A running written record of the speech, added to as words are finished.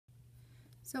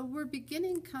So we're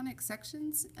beginning conic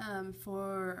sections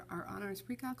for our honors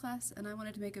pre-cal class, and I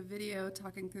wanted to make a video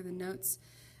talking through the notes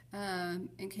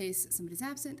in case somebody's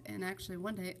absent, and actually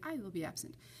one day I will be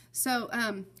absent. So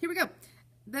here we go.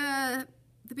 The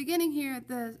beginning here,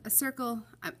 a circle.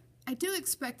 I do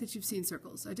expect that you've seen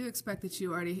circles. I do expect that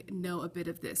you already know a bit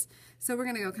of this. So we're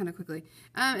going to go kind of quickly.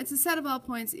 It's a set of all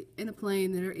points in a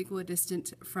plane that are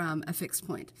equidistant from a fixed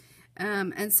point.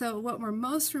 And so what we're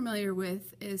most familiar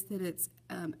with is that it's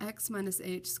x minus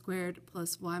h squared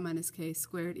plus y minus k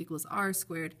squared equals r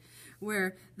squared,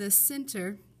 where the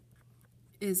center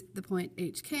is the point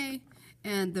hk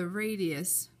and the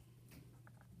radius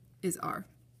is r.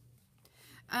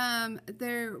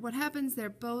 What happens, they're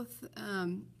both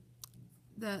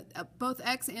both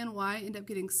x and y end up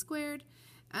getting squared,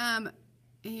 and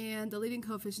the leading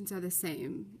coefficients are the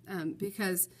same,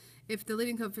 because if the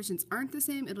leading coefficients aren't the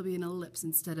same, it'll be an ellipse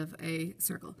instead of a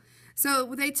circle.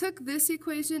 So they took this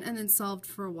equation and then solved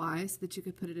for y so that you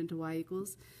could put it into y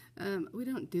equals. We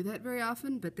don't do that very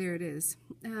often, but there it is.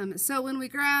 So when we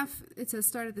graph, it says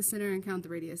start at the center and count the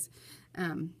radius,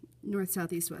 north,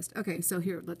 south, east, west. Okay, so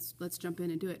here, let's jump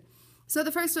in and do it. So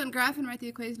the first one, graph and write the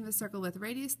equation of a circle with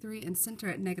radius 3 and center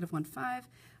at -1, 5.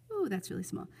 Ooh, that's really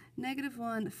small.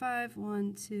 -1, 5,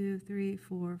 1, 2, 3,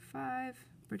 4, 5.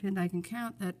 Pretend I can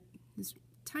count. That is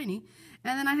tiny.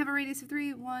 And then I have a radius of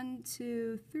 3, 1,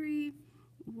 2, 3,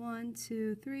 1,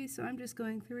 2, 3. So I'm just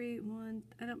going 3, 1.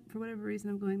 For whatever reason,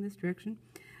 I'm going this direction.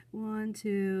 1,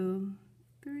 2,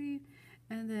 3.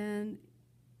 And then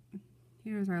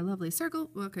here's our lovely circle.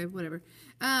 Okay, whatever.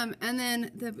 And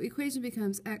then the equation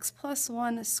becomes x plus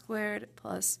 1 squared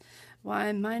plus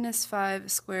y minus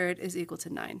 5 squared is equal to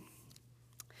 9.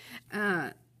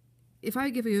 If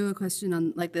I give you a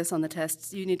question like this on the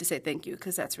test, you need to say thank you,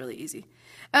 because that's really easy.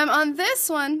 On this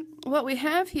one, what we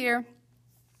have here,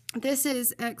 this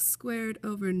is x squared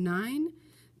over 9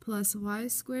 plus y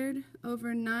squared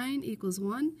over 9 equals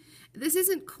 1. This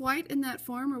isn't quite in that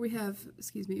form where we have,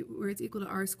 where it's equal to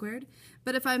r squared,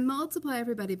 but if I multiply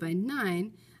everybody by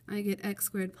 9, I get x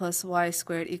squared plus y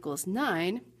squared equals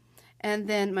 9, and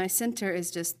then my center is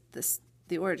just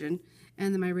the origin,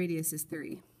 and then my radius is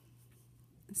 3.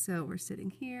 So we're sitting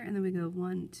here, and then we go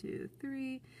 1, 2,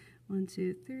 3, 1,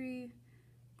 2, 3.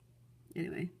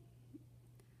 Anyway,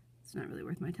 it's not really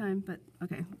worth my time, but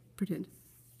okay, pretend.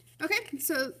 Okay,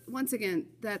 so once again,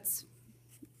 that's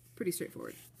pretty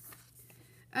straightforward.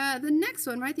 The next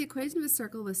one, write the equation of a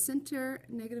circle with center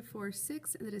 -4,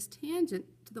 6, and that is tangent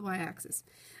to the y-axis.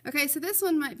 Okay, so this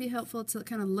one might be helpful to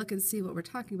kind of look and see what we're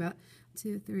talking about.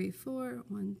 2, 3, 4,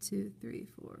 1, 2, 3,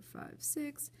 4, 5,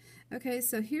 6. Okay,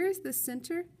 so here's the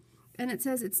center, and it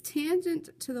says it's tangent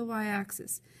to the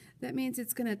y-axis. That means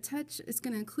it's going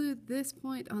to include this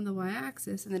point on the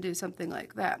y-axis and then do something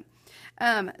like that.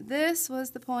 This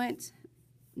was the point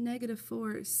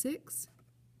 -4, 6.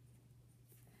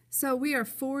 So we are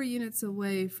 4 units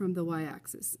away from the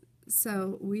y-axis.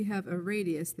 So we have a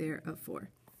radius there of 4.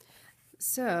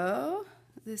 So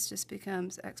this just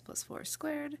becomes x plus 4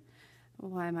 squared,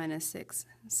 y minus 6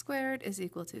 squared is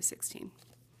equal to 16.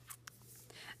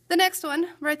 The next one,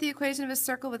 write the equation of a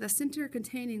circle with a center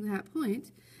containing that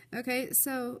point. Okay,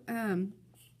 so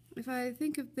if I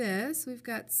think of this, we've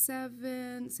got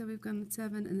 7, so we've gone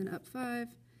 7 and then up 5.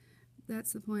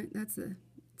 That's the point, that's the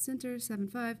center, 7,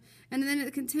 5. And then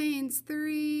it contains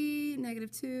 3,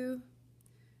 -2,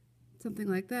 something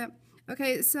like that.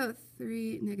 Okay, so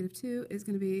 3, -2 is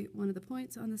going to be one of the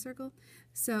points on the circle.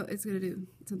 So it's going to do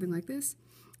something like this.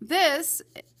 This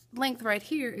length right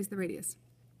here is the radius.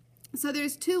 So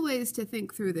there's 2 ways to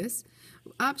think through this.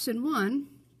 Option 1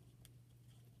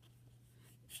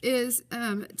 is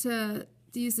to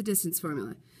use the distance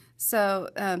formula. So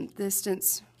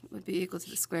distance would be equal to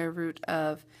the square root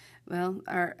of, well,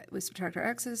 we subtract our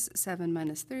x's, 7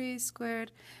 minus 3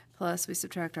 squared, plus we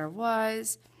subtract our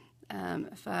y's,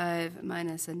 5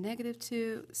 minus a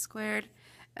 -2 squared.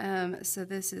 So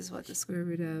this is what the square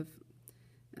root of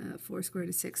 4 squared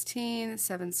is 16,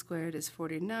 7 squared is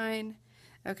 49.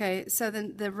 Okay, so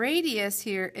then the radius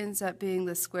here ends up being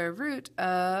the square root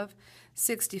of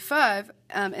 65,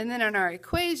 and then in our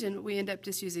equation, we end up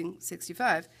just using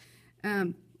 65.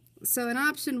 So in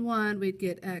option 1, we'd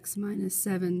get x minus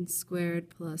 7 squared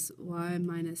plus y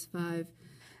minus 5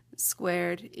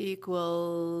 squared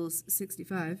equals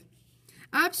 65.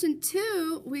 Option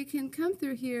 2, we can come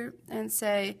through here and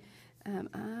say,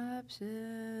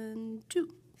 option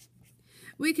 2.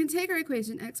 We can take our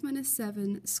equation, x minus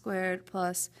 7 squared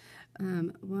plus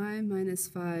y minus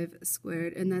 5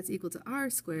 squared, and that's equal to r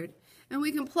squared. And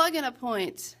we can plug in a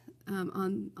point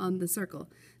on the circle.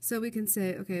 So we can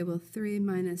say, okay, well, 3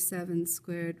 minus 7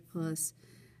 squared plus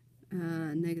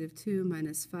negative 2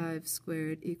 minus 5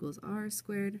 squared equals r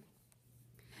squared.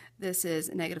 This is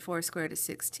negative 4 squared is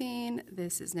 16.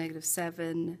 This is negative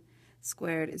 7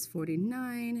 squared is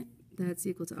 49. That's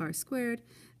equal to r squared.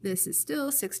 This is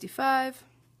still 65.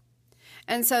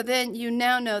 And so then you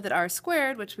now know that r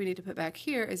squared, which we need to put back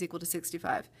here, is equal to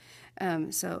 65.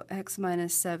 So x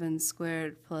minus 7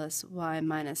 squared plus y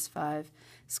minus 5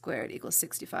 squared equals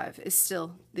 65 is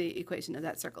still the equation of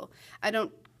that circle. I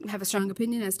don't have a strong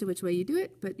opinion as to which way you do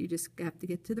it, but you just have to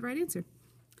get to the right answer.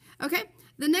 Okay,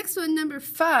 the next one, number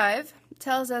 5,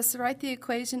 tells us to write the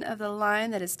equation of the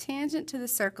line that is tangent to the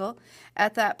circle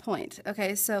at that point.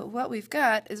 Okay, so what we've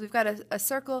got is we've got a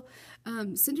circle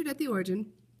centered at the origin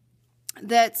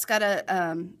that's got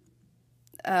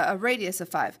a radius of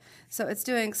 5. So it's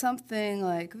doing something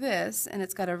like this, and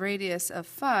it's got a radius of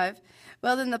 5.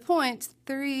 Well, then the point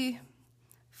 3,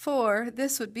 4,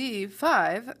 this would be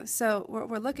 5. So what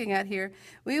we're looking at here,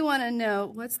 we want to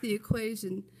know what's the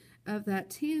equation of that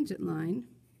tangent line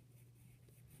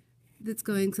that's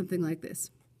going something like this.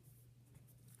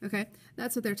 Okay,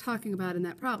 that's what they're talking about in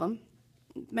that problem.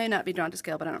 It may not be drawn to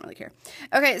scale, but I don't really care.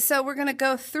 Okay, so we're going to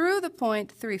go through the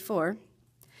point 3, 4.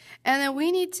 And then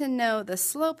we need to know the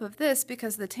slope of this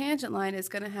because the tangent line is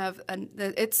going to have,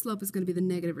 its slope is going to be the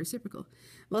negative reciprocal.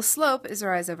 Well, slope is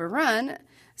rise over run,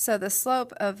 so the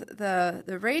slope of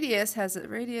the radius has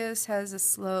a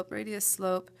slope, radius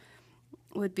slope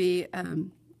would be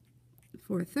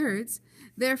 4/3.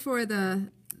 Therefore, the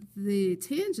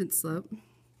tangent slope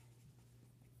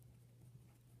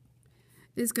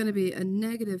is going to be a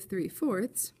negative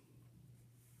 3/4.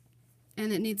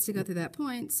 And it needs to go through that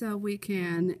point, so we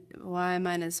can y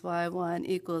minus y1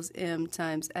 equals m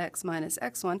times x minus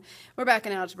x1. We're back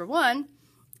in Algebra 1,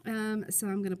 so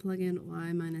I'm going to plug in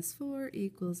y minus 4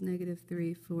 equals negative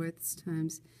 3/4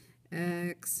 times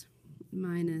x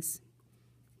minus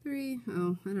 3.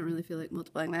 Oh, I don't really feel like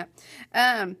multiplying that.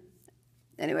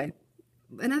 Anyway,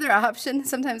 another option,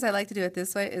 sometimes I like to do it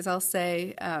this way, is I'll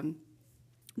say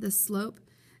the slope,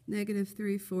 negative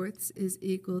 3/4, is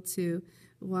equal to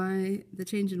y, the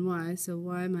change in y, so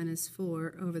y minus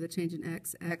 4 over the change in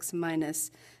x, x minus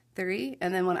 3,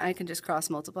 and then when I can just cross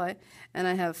multiply, and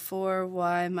I have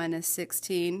 4y minus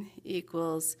 16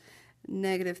 equals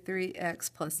negative 3x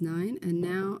plus 9, and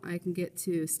now I can get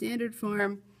to standard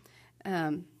form,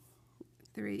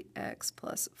 3x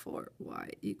plus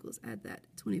 4y equals, add that,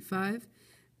 25.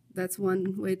 That's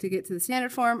one way to get to the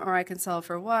standard form, or I can solve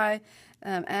for y,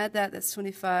 add that, that's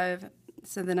 25,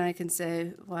 so then I can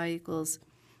say y equals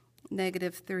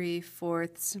negative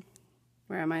 3/4,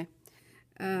 where am I?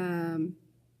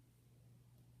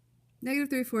 Negative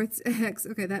 3/4 x,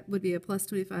 okay, that would be a plus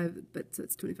 25, but so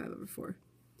it's 25 over 4.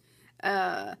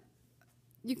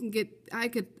 You can get, I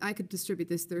could distribute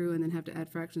this through and then have to add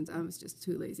fractions. I was just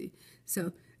too lazy.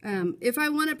 So if I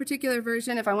want a particular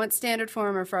version, if I want standard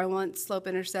form or if I want slope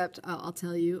intercept, I'll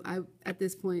tell you. At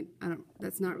this point,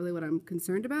 that's not really what I'm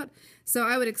concerned about. So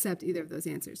I would accept either of those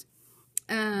answers.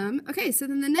 Okay, so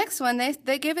then the next one,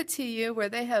 they give it to you where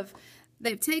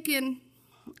they've taken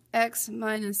x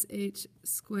minus h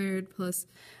squared plus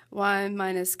y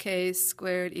minus k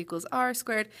squared equals r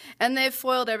squared, and they've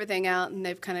FOILed everything out, and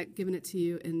they've kind of given it to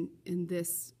you in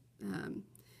this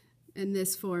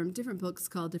form. Different books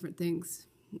call different things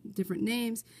different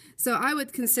names. So I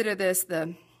would consider this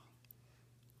do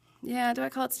I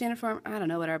call it standard form? I don't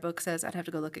know what our book says. I'd have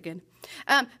to go look again.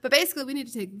 But basically, we need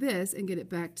to take this and get it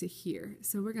back to here.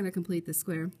 So we're going to complete the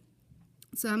square.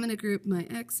 So I'm going to group my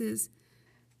x's,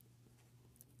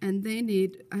 and they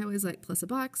need, I always like plus a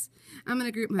box. I'm going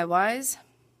to group my y's,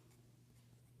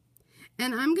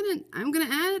 and I'm going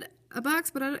to add a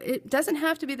box, but it doesn't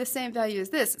have to be the same value as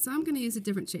this. So I'm going to use a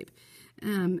different shape.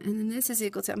 And then this is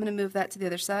equal to, I'm going to move that to the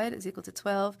other side, is equal to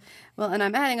 12. Well, and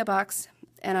I'm adding a box,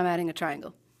 and I'm adding a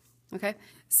triangle. Okay,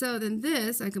 so then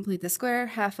this, I complete the square.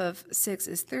 Half of 6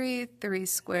 is 3. 3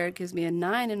 squared gives me a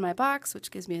 9 in my box,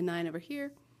 which gives me a 9 over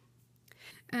here.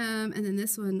 And then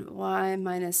this one, y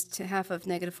minus half of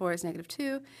negative 4 is negative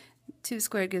 2. 2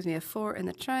 squared gives me a 4 in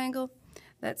the triangle.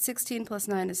 That's 16 plus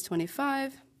 9 is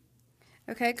 25.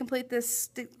 Okay, complete this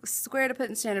square to put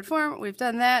in standard form. We've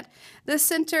done that. The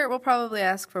center, we'll probably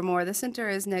ask for more. The center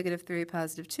is negative 3,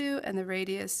 positive 2, and the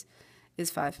radius is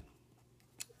 5.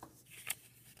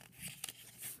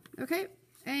 Okay,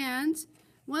 and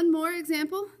one more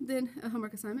example, then a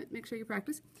homework assignment. Make sure you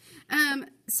practice.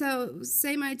 So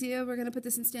same idea. We're going to put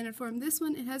this in standard form. This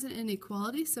one, it has an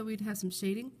inequality, so we'd have some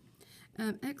shading.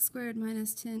 X squared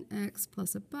minus 10x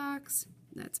plus a box.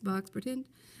 That's box, pretend.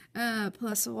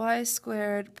 Plus y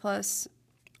squared plus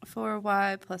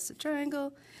 4y plus a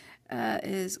triangle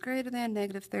is greater than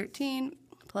negative 13.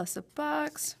 plus a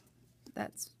box.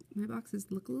 My boxes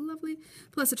look lovely.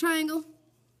 Plus a triangle.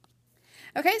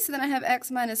 Okay, so then I have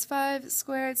x minus 5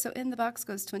 squared, so in the box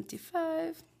goes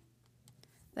 25.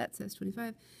 That says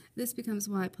 25. This becomes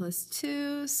y plus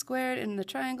 2 squared, and the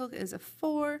triangle is a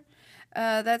 4.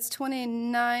 That's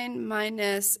 29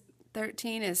 minus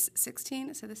 13 is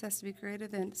 16, so this has to be greater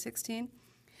than 16.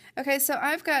 Okay, so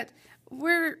I've got,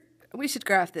 we should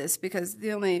graph this because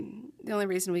the only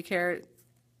reason we care,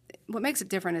 what makes it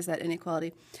different is that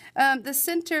inequality. The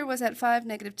center was at 5,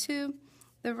 negative 2.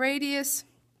 The radius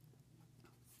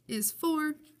is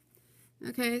 4.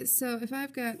 Okay, so if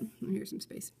I've got, here's some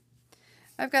space.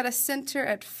 I've got a center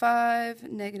at 5,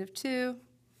 negative 2,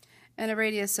 and a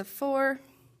radius of 4.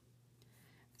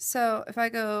 So if I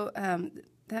go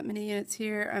that many units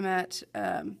here, I'm at,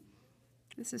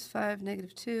 this is 5,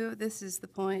 negative 2. This is the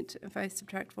point. If I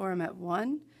subtract 4, I'm at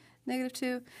 1, negative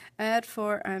 2. Add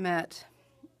 4, I'm at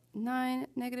 9,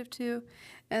 negative 2.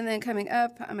 And then coming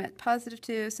up, I'm at positive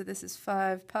 2. So this is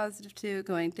 5, positive 2.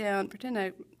 Going down, pretend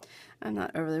I'm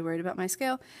not overly worried about my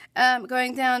scale.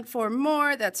 Going down 4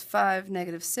 more, that's 5,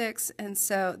 negative 6. And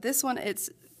so this one, it's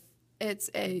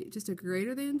just a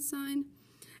greater than sign.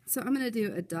 So I'm going to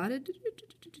do a dotted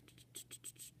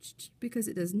because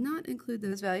it does not include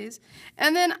those values.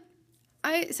 And then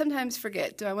I sometimes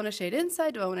forget, do I want to shade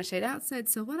inside? Do I want to shade outside?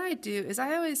 So what I do is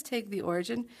I always take the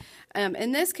origin.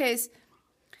 In this case,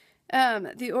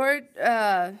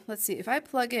 let's see, if I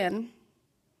plug in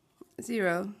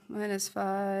 0 minus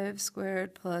 5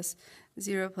 squared plus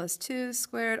 0 plus 2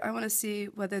 squared, I want to see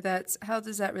whether that's, how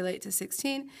does that relate to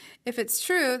 16? If it's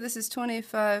true, this is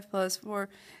 25 plus 4.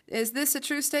 Is this a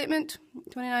true statement?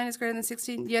 29 is greater than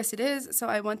 16? Yes, it is, so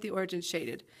I want the origin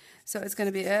shaded. So it's going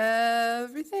to be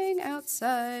everything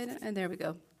outside, and there we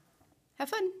go. Have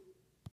fun.